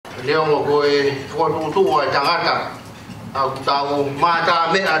leo ko tu tangata au tau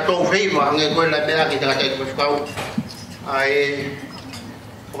mata me a to friva nge ko la pera ki ta ko skau ai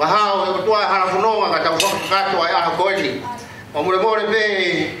wa ha to ha funo ka tau ka to ai ko ni o mo be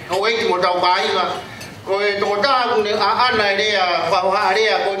o wei mo tau bai ga ko to ta ku ne a ana rea fa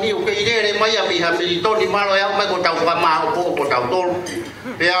area ko ni ke ire mai a mi ha mi to ni malo ya mai ko tau ka ma ko tau to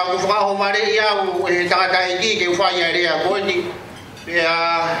pe a ku fa ho mare ya u ta ta ki ke fa ya rea ko ni pe a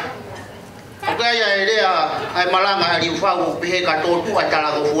ko ya rea ai malanga ali fa u pe ka to tu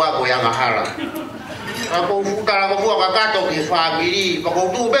atala ko fu ko ya ngahara ako fu ta ko fu ka ka to ki fa biri ko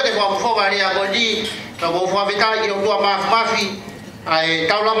tu be ke fa fo ba rea ko ni ko fa vita ki o tu ma mafi ai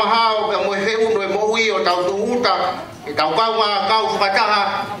tau lama hao pe mo fe uno e mo ui o tau tuuta e tau kaunga kau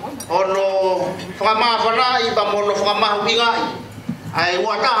whakataha ono whakamaha whanai pa mono whakamaha wingai ai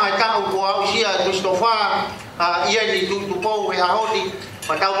wataha e tau kua usia Christopher ia ni Tuitupou e hahoni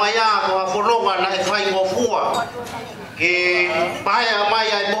pa tau maya kua whanonga na e whai ngofua ke pahea mai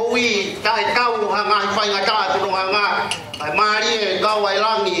ai mo ui ta e tau hanga i whai ngata kuno hanga ai maari e kau ai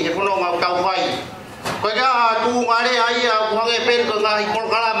langi e whanonga o tau whai ko ja tu ngare ai a ko nge pen ko ngai ko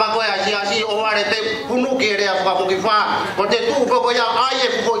kala ma ko asi o mare te punu ke re a ko ki fa ko te tu ko ya ai e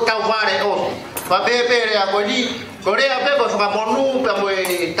ko tau fare o pa be re a ko ni ko re a pe ko fa monu pe mo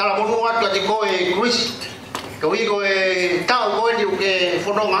tala monu atu ti ko e Chris ko i ko e tau ko ni ke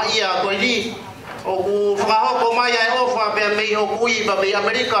fono ma ia ko ni o ku fa ho ko mai ai o fa pe me o ku i pa me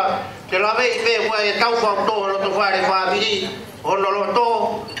America te la ve pe ko e tau fa to lo to fare fa bi o no lo to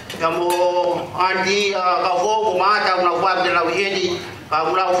Kamu andi ka fo mata una kwa de la hedi ka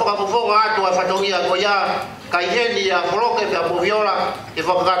una fo ka fo atu afatongia goya ka hedi ya bloke ya viola e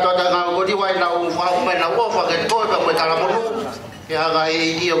fo ka to da ngodi wa na u fa me na wo fa ke to ka kala monu ya ga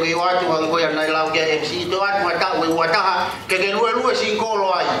i dio ki watu wa goya na la ke MC to atu mata we wata ke lu sin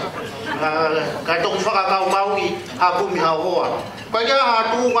kolo ai ka to fa ka maui ha ku mi ha hoa pa ja ha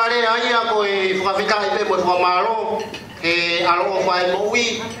tu ngare ai ko e fa vita i pe mo fa malo ke alo fa mo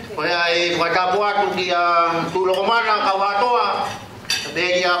wi ko ai wata boa tu dia tu lo mana ka watoa be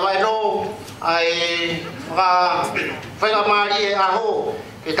dia vai no ai fa mari a ho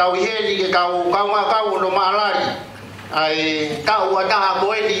ke tau heli ke kau no malari ai tau wata ko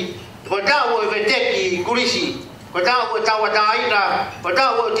eli ko tau e veteki kulisi ko tau wata ina ko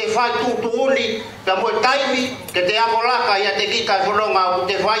tau te fai tu ni ka mo taimi ke te amola ka ya te kita fononga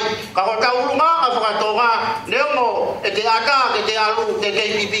te fai ka ko tau lunga ka tonga neomo e te ata ke te alu te ke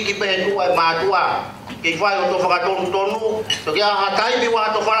pipi ki pe tu ai matua ke fai o to fa tonu to ya ha taimi wa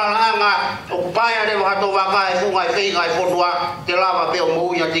to fala langa o pai re wa to wa ka e funga e fei ga e fonua te lava pe o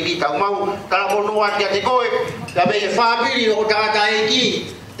mo ya te kita mau tala mo wa te koe ya me fa biri o ta e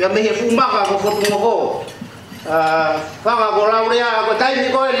ki ya me fuma ka ko fotu mo Fanga ko laurea ko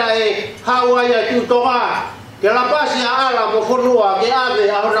taimi ko na e hawa ya tu tonga ke la pasi ala mo fonua ke ave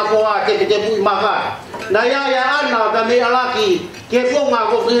a ona ko a te pui maka na ya ana ka me alaki ke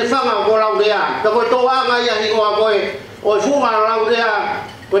fonga ko ke fanga ko laurea ko to anga ya hi ko o funga laurea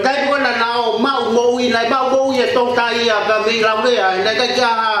ko taimi ko na o mau mo i na mau mo i to tai ya ka me laurea na ka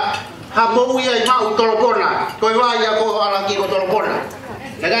ja ha mo i mau tolopona ko wa ya ko alaki ko tolopona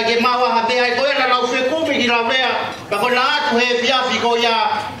Naga ke mawa ha be ai ko na lau fe kumi ki lau lea ka ko na atu he fiafi ko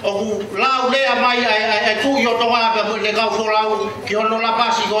ya o lau lea mai ai tu yo tonga ka mo le ka fo lau ki ono la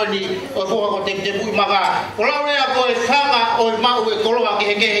pasi ko ni o fo ko te pui maga ko lau lea ko e fanga o mau e koloa ke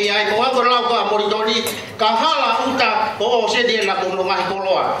he ai ko ko lau ka moritoni ka hala uta o se de la ko no mai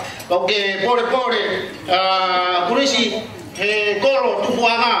koloa o ke pore kurisi he kolo tu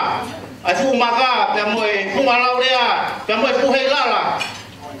buanga ai fu maga pe mo e fu lau lea pe mo e fu he lala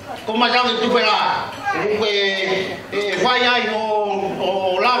ko majang tu pela ko fai ai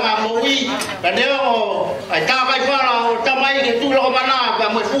o langa moi kaneo ai ta vai fala o tamai ke tu lo mana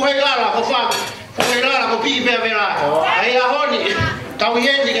ka mo fuhela la ko fa fuhela la ko pi pe vela ai a honi tau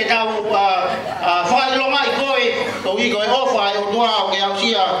yendi ke tau fai lo mai koi ko i ko o fai o tua ke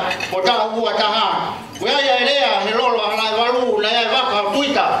ausia ko ta u ta ha we ai rea he lolo ala valu la va ka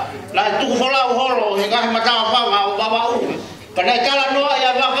tuita la tu fola o holo he ga mata fa o baba u Kana kala no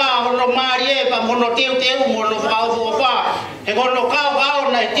ya baka hono marie pa mono teu mono fa he hono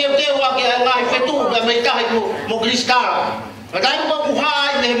kau na teu wa ke ngai fetu ba me ta mo cristal kadang ko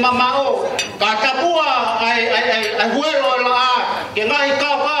kuhai me mama o ka tapua ai huelo la ke ngai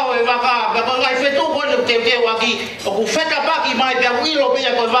kau e baka ba ngai fetu ko teu wa ki o ku feta pa ki mai pe wilo pe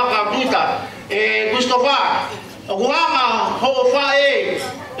ko baka tuita Christopher o wama ho fa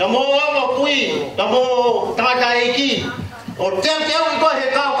na mo wa kui na mo tata ki o teu ko he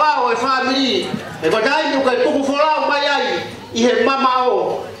kau e family e ko dai no ke tu fola mai ai i he mama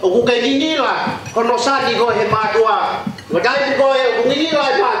o ku ke nila kono sadi ko he matua ngai ko he nila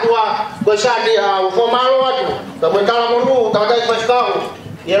matua ko sadi a fo malo atu ta mo tala monu ta dai paskau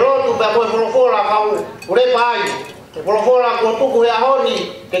ye rotu ba ko forofola kau ure pai forofola ko tu ko ya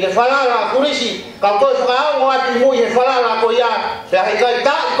honi ke falala kurisi ka ko fa o atu mo ye falala ko ya ya he kai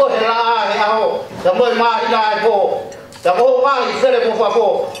ta ko he la he aho ta mo ma ila ko ta ko ma i fere mo fa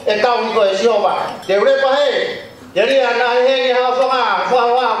ko e ta un ko e sioba de ure pa he jadi ana he ni ha fa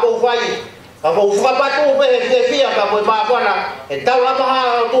wa ko fai ka ko fa pa tu be he fia ka ko ba na e ta la pa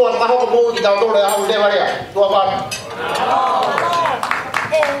tu ka ho mo ki ta to le ha de varia tu ba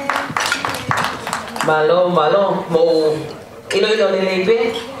Malo, mo ilo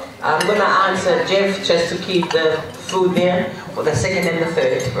lebe. I'm gonna answer Jeff just to keep the food there for the second and the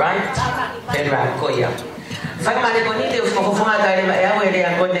third, right? Then right, go yeah. Family ko nito ko funga tayo ba ya wele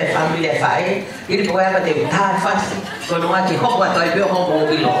ang konde family Fahaai. Ili po ya pati ta fast ko nunga ki hokwa tayo be ho mo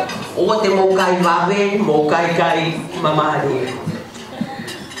bilo. O te mo kai vabe, mo kai mamani.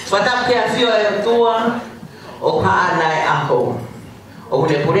 Patam ke afio e tua o pa nai aho. O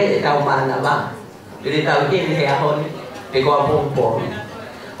le pure tau mana ba. Ili tau ke ni ahon e ko pompo.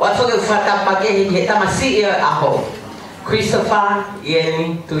 Wa so ke fata pa ke he tamasi aho. Christopher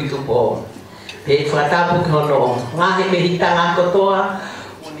yeni Tuitupou. He fratapu kono ngahi me hitanga kotoa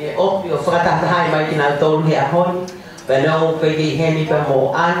une opio frata hai mai kina tolu he ahon bano pe ki hemi pa mo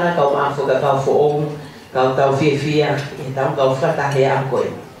ana ka ma fuka ka fo ka ta fia e ta ka frata he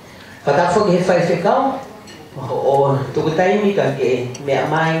akoi frata fo he fai fe ka o tu ka taimi ka ke me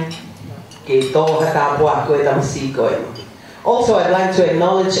mai ke to ka po ko ta si ko. Also, I'd like to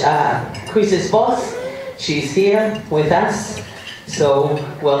acknowledge Chris's boss. She's here with us. So,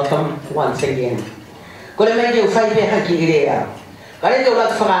 welcome once again. Kole menge ufai pe haki irea. Kare te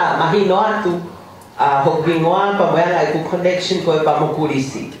ulat whaka mahino atu hokringoa pa moela e ku connection ko e pa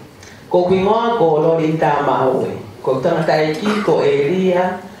mokurisi. Ko kringoa ko lorinta maue. Ko tana taiki ko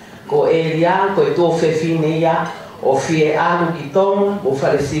Elia, ko e tō whewhine ia o fie alu ki tonga, o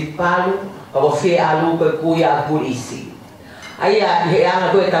wharesi palu, o fie alu ko e kuia kurisi. Aia he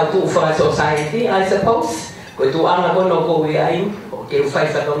anga ko e tau tū whaka society, I suppose. Ko tu anga kono ko ai o ke fai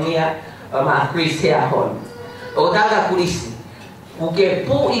fatongia ma Chris he ahon o daga kulisi o ke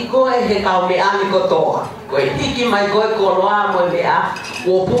pu I ko he ka me ani ko toa ko hiki mai ko loa mo le a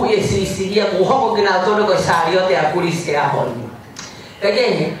o pu e sisiria ko ho ko na tono ko sario te a kulisi ahon ke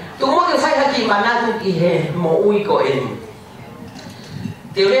tu mo ke fai haki manatu ki he mo ui ko en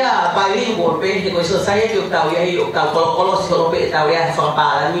te rea bilingual pe ko society o tau ia o tau ko so pe tau ia fa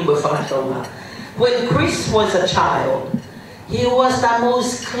pa ni mo fa tonga. When Chris was a child, he was the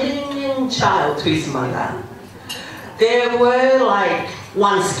most clinging child to his mother. They were like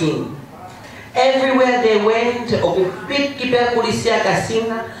one skin. Everywhere they went, big kipa kulisi ya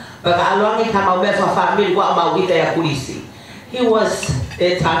kasina, baka alongi kama umefa family wa mawita ya kulisi. He was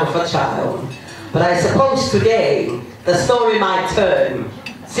that type of a child. But I suppose today, the story might turn.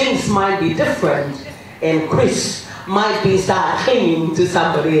 Things might be different, and Chris might be start clinging to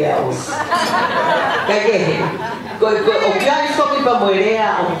somebody else.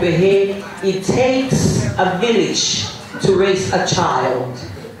 It takes a village to raise a child.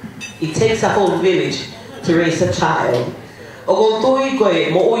 It takes a whole village to raise a child.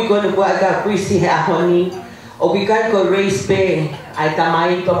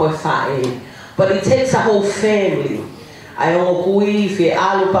 But it takes a whole family. Ai o kui fe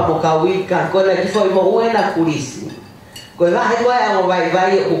alu pa mo kawika ko na ki foi mo uena kulisi ko va he wa mo vai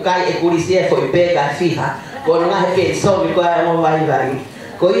o kai e kulisi e foi pega fiha ko na he pe so mi ko mo vai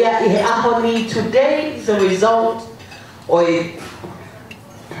ko ia I ahoni today is a result oi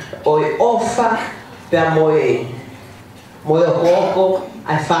offer pe mo hoko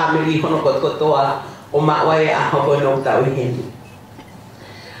a family hono ko toa o ma wa e aho no ta wi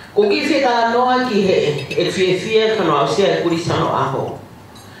ko ki fe ta noa ki he e fie kono au se kulisa no aho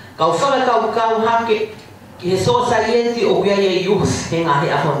ka ufala ka hake ki he society o ia ye youth henga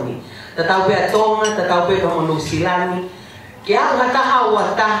he ahoni ta tau pe tonga ta tau pe mo silani ki anga taha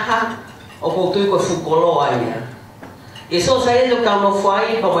wa taha o ko tu ko fukolo ai e society ka no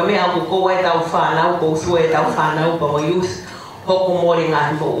fai pa me a ko wa ta fa na ko su e ta fa na pa mo youth ho ko mo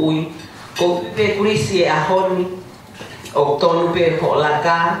ringa mo ui ko pe kulisi ahoni o tonu pe ho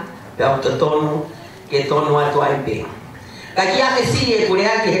laka pe o tonu ke tonu atu ai pe ka kia ke si e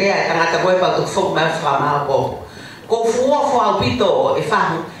kurea ke rea ka ta ko pa to fo ma fra ma ko fuo fo au pito e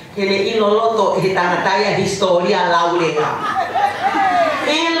fa ke ne ilo loto e ta ya historia laurea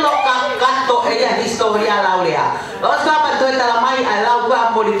ilo ka kato e ya historia laurea los ka pa to ta mai a lau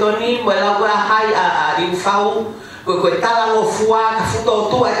ka politoni mo lau ka hai a infau ko tala ngo fua ka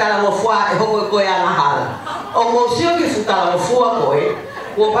futo tu e ta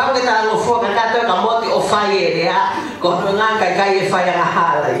Ko pa ke ta lo fo ka ta ka moti o fai e ya. Ko nga ka kai e fai nga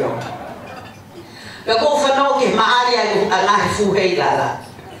hala yo. Ka ko fa no ke maari a fu hei la.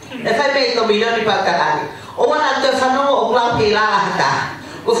 E fai me to milioni pa ka o wana te fa no o klau ke la hata.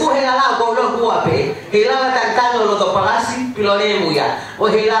 Ko fu hei la ko lo ku ape. Hei la ta ta no lo to palasi pilone muya. O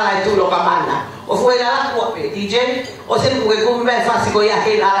hei la tu lo kamana. O fu hei la ku ape DJ. O se ku ke ku me fa si ko ya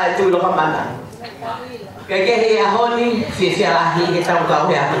hei la tu lo kamana. Kaya hei ahoni fi la hi ke tau kau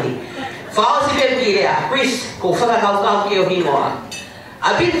hei ahoni. Fa o si pe ki rea. Chris ko fa kau ki o himoa.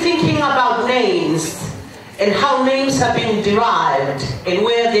 I've been thinking about names and how names have been derived and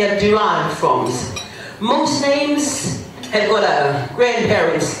where they are derived from. Most names have got a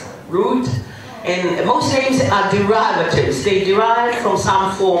grandparents' root, and most names are derivatives. They derive from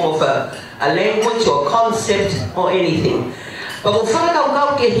some form of a language or concept or anything. But kung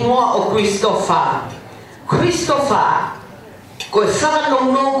whakakau ke hingoa o Christopher, koe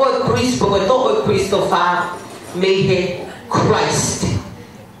whakanongo koe Christ, koe toko Christopher, mehe Christ.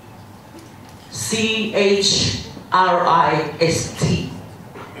 C-H-R-I-S-T.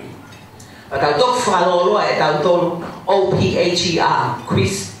 Tau tok whaloloa e tau tonu O-P-H-E-R,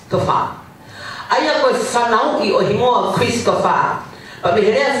 Christopher. Aia koe whanauki o hingoa Christopher. Pa me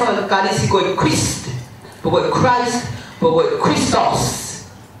herea whakakarisi koe Christ, po koe Christ, po koe Christos.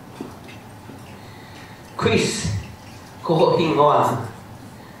 Chris, ko ho hingoa.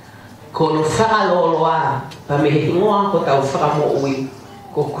 Ko no whakaloloa, pa me hingoa ko tau whakamo ui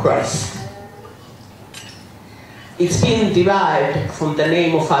ko Christ. It's been derived from the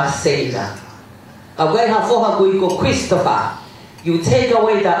name of our Savior. Christopher. You take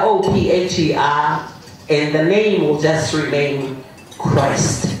away the O-P-H-E-R and the name will just remain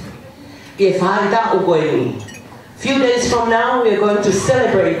Christ. Few days from now, we're going to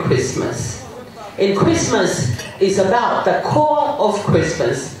celebrate Christmas. And Christmas is about, the core of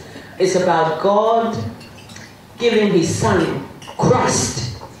Christmas is about God giving His Son,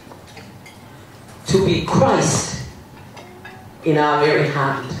 Christ, to be Christ in our very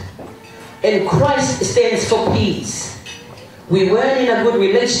heart. And Christ stands for peace. We weren't in a good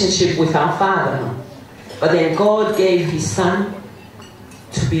relationship with our Father, but then God gave His Son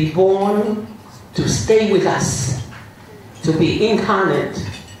to be born, to stay with us, to be incarnate,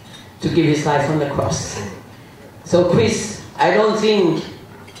 to give His life on the cross. So Chris, I don't think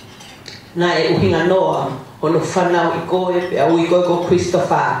na e uhinga noa ono whanau I koe pe au I koe ko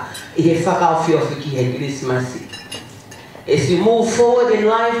Christopher I he whakawhiowhi ki he Christmasi. As you move forward in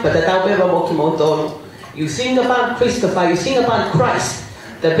life, but you think about Christopher, you think about Christ,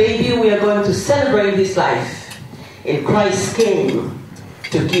 the baby we are going to celebrate his life. And Christ came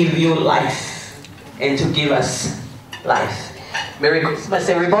to give you life and to give us life. Merry Christmas,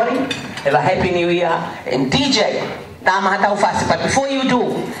 everybody. Have a Happy New Year. And DJ, but before you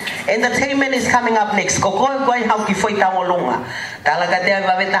do, entertainment is coming up next.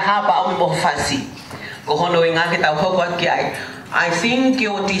 I think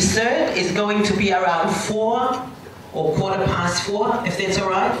your dessert is going to be around 4 or 4:15, if that's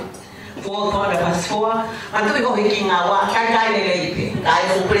alright. 4 4:15. Anto ko hikingawa, kaya nilaipi.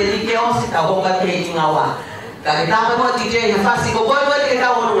 Kaya mo predikeos, tawag ka hikingawa. Kaya tama mo DJ, fasi ko boy kita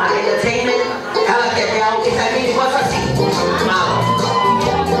nga entertainment. Kala kaya ako isa ni ko fasi.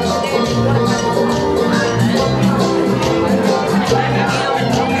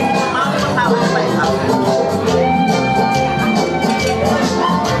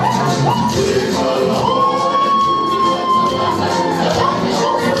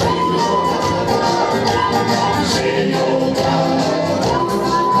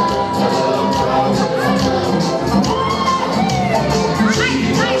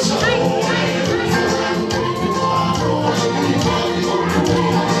 Hey!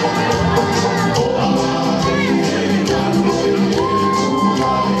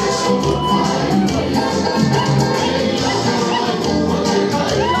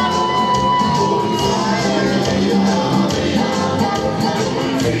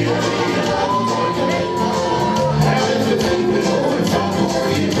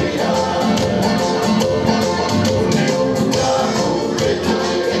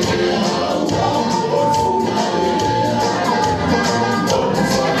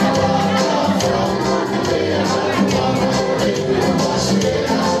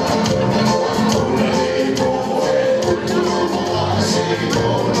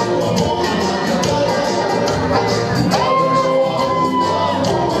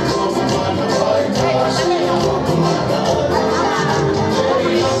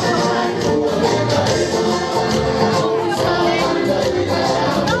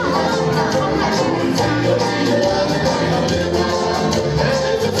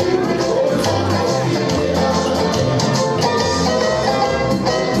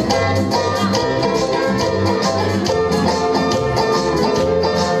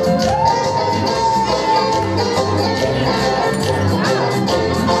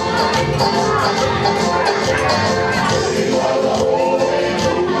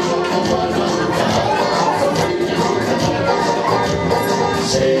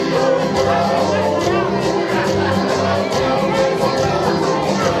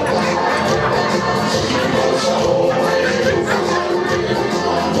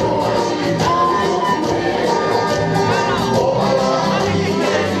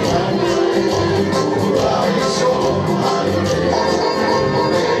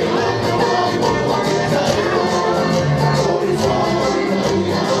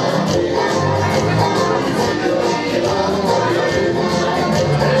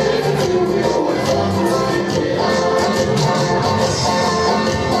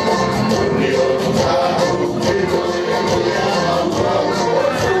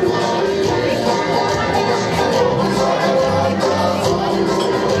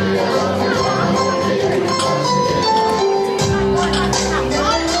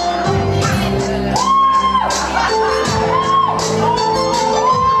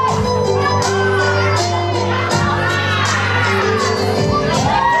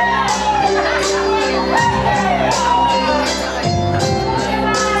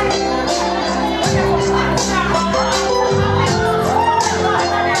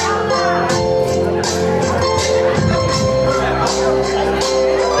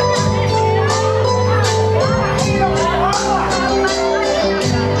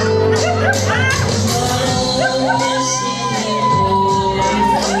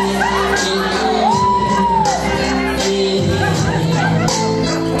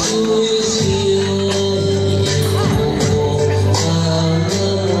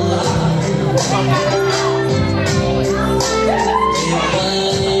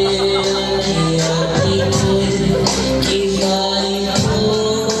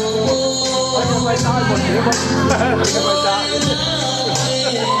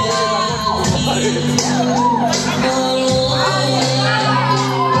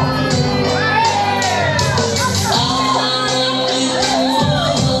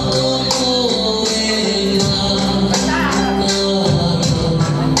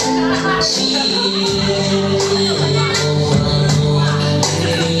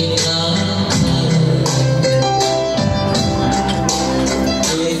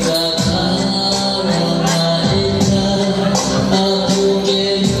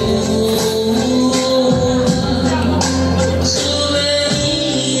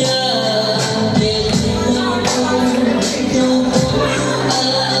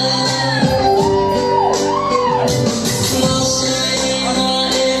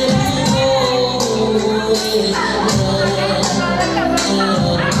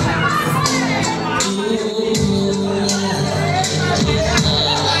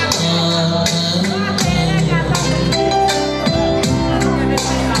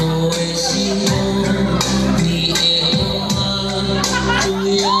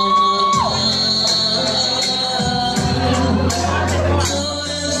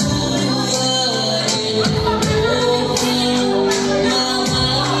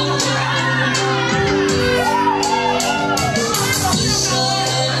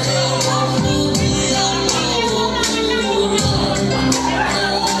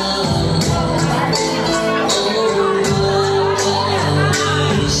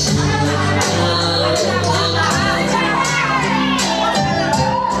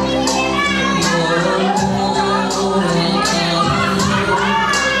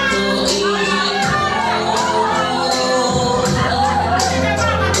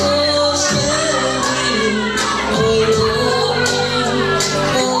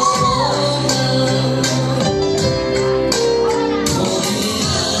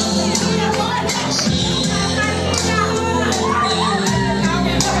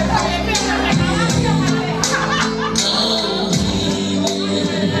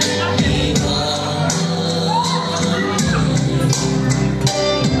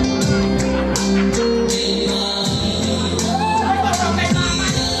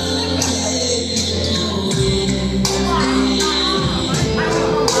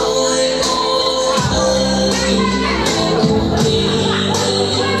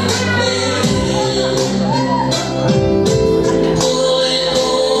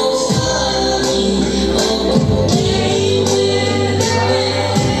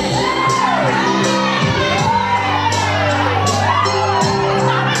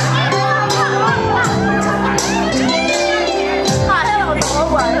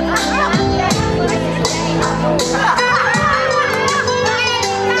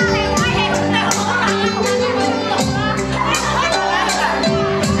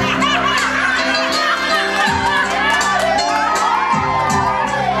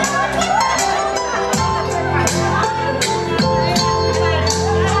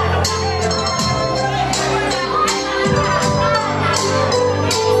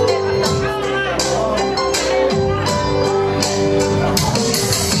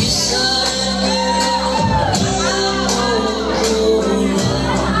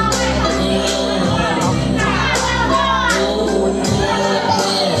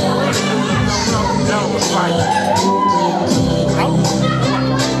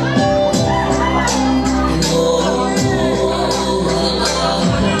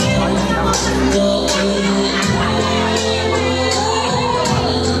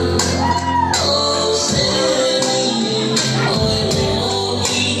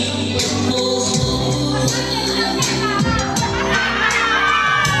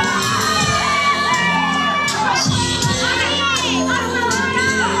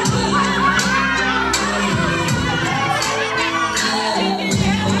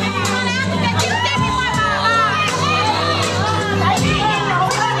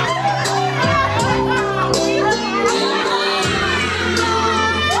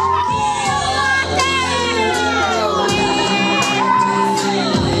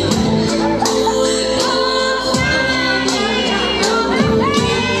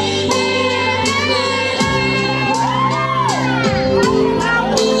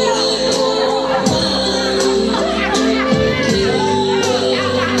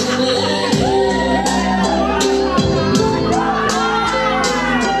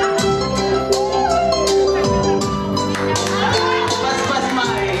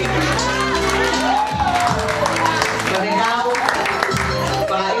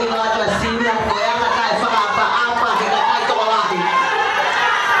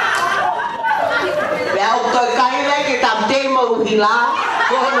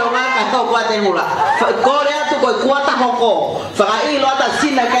 no nga ka ko te hula. Ko le atu ko kuata hoko. Fahaai lo ta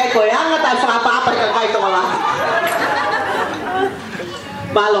sina kai ko hanga ta fa pa ka kai to mala.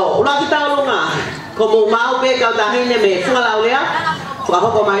 Malo, ulah kita ulunga. Como mau me ka ta hine me funga la ulia. Fa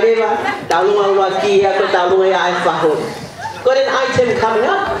hoko mai deva. Ta ulunga ulah ki ya ko ta ulunga ya ai fa ho. Got an item coming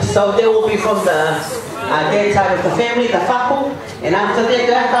up, so they will be from the their side of the family, the Fahaai, and after that, they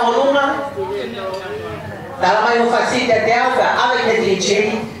have Taolunga. Dalam ayo fasida dia ka awak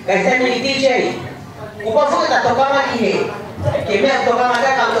DJ, kaya ni DJ. Upa fu ta toka lagi ke me toka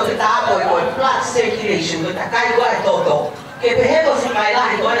lagi kalau kita apa ko blood circulation kita kai gua todo. Ke behebo si mai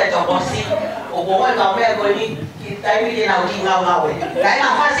lahi gua da jokosi. Ubo wa ka me ko ni kita ni dia nak ngau. Kai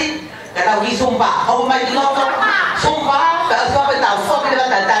na fasid kata ugi sumpah, kau mai di lokal sumpah, tak suka tahu, so kita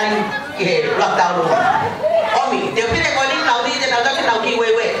tak tahu ke lockdown dulu. Omi, dia pilih kau ni tahu dia nak tahu ki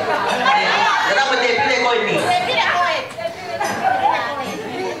wewe. Kita mau dia pilih kau ni.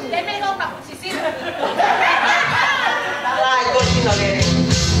 Dia pilih kau tak sisi. Lah, kau sini lagi.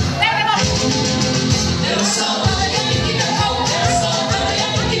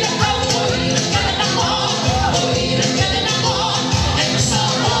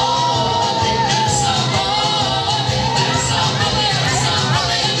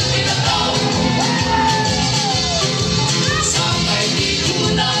 Sampai di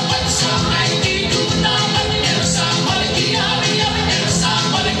dunia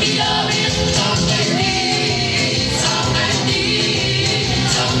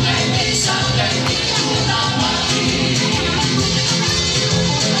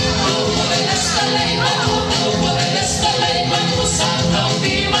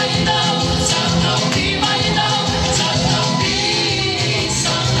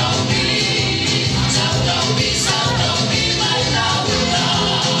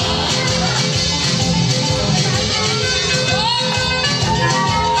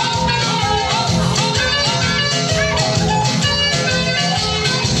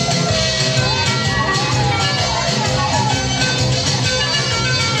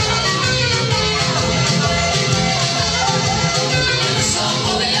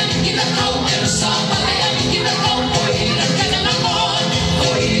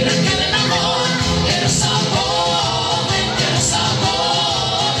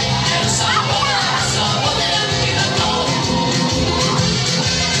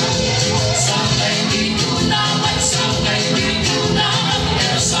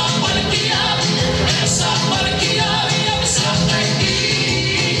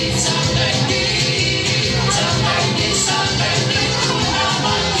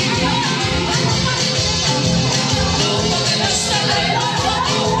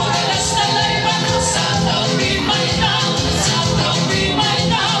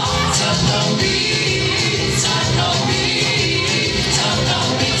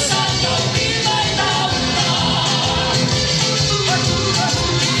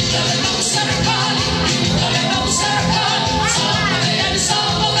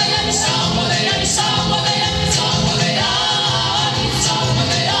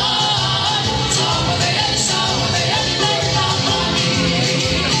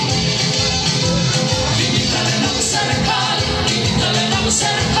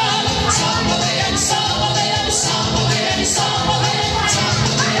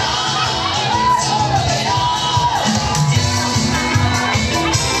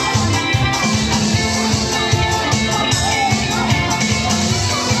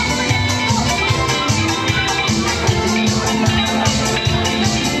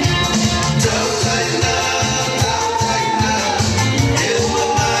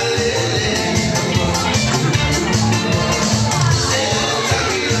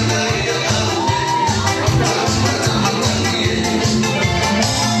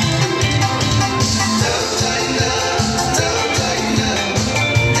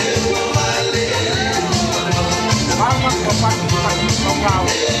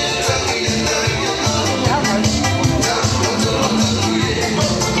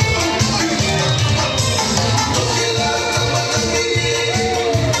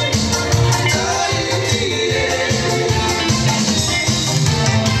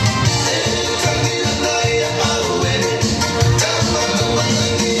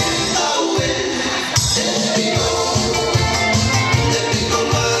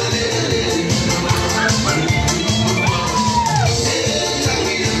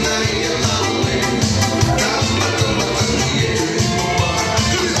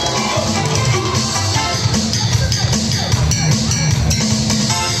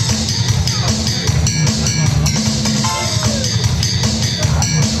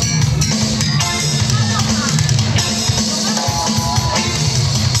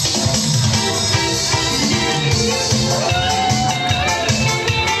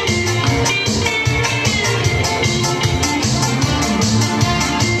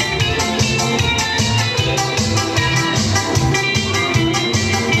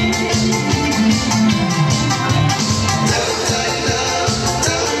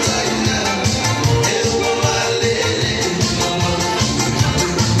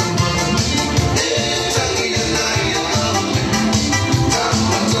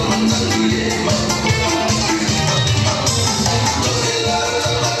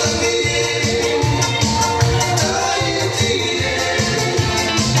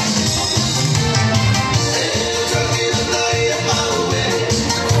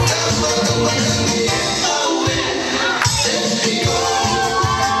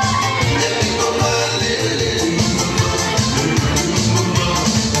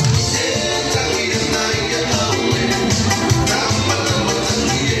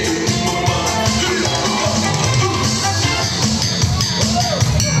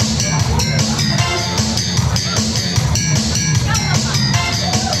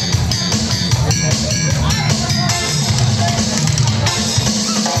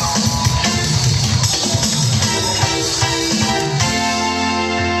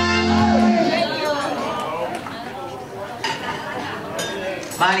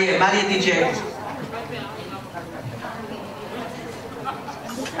Mari DJ.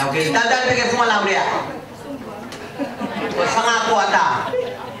 Okay, tanda pergi semua lah dia. Sangat kuat dah.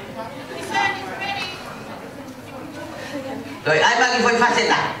 Rồi, ai bagi voi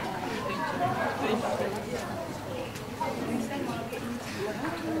faceta?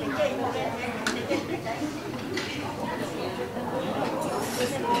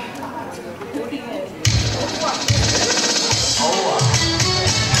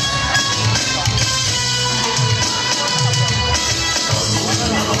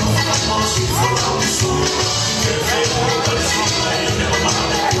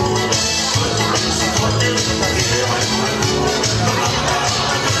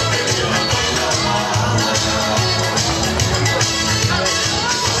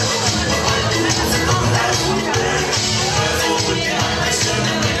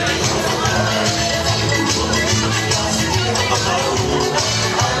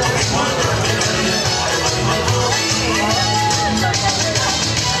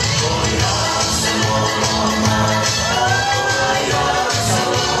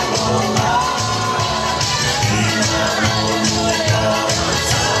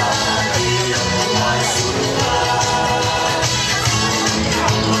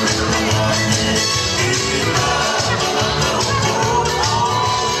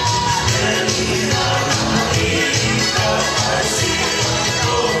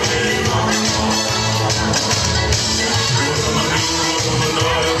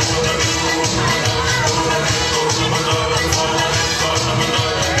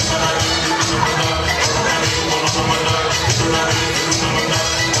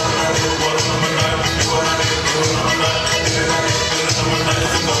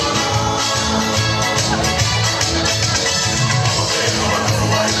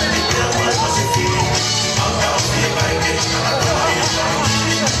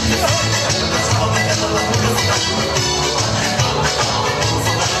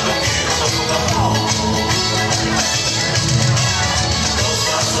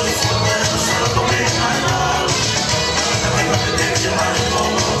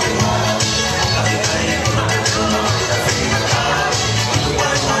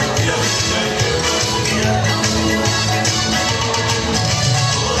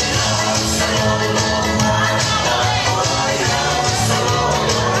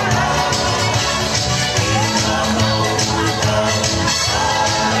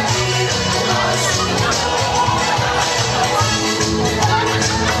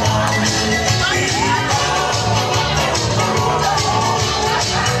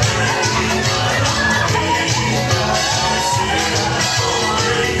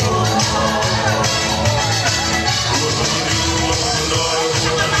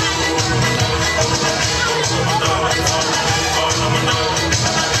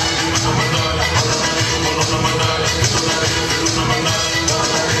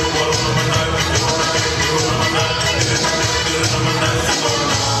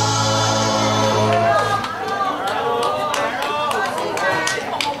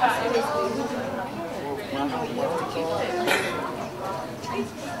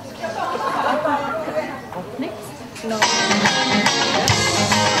 No.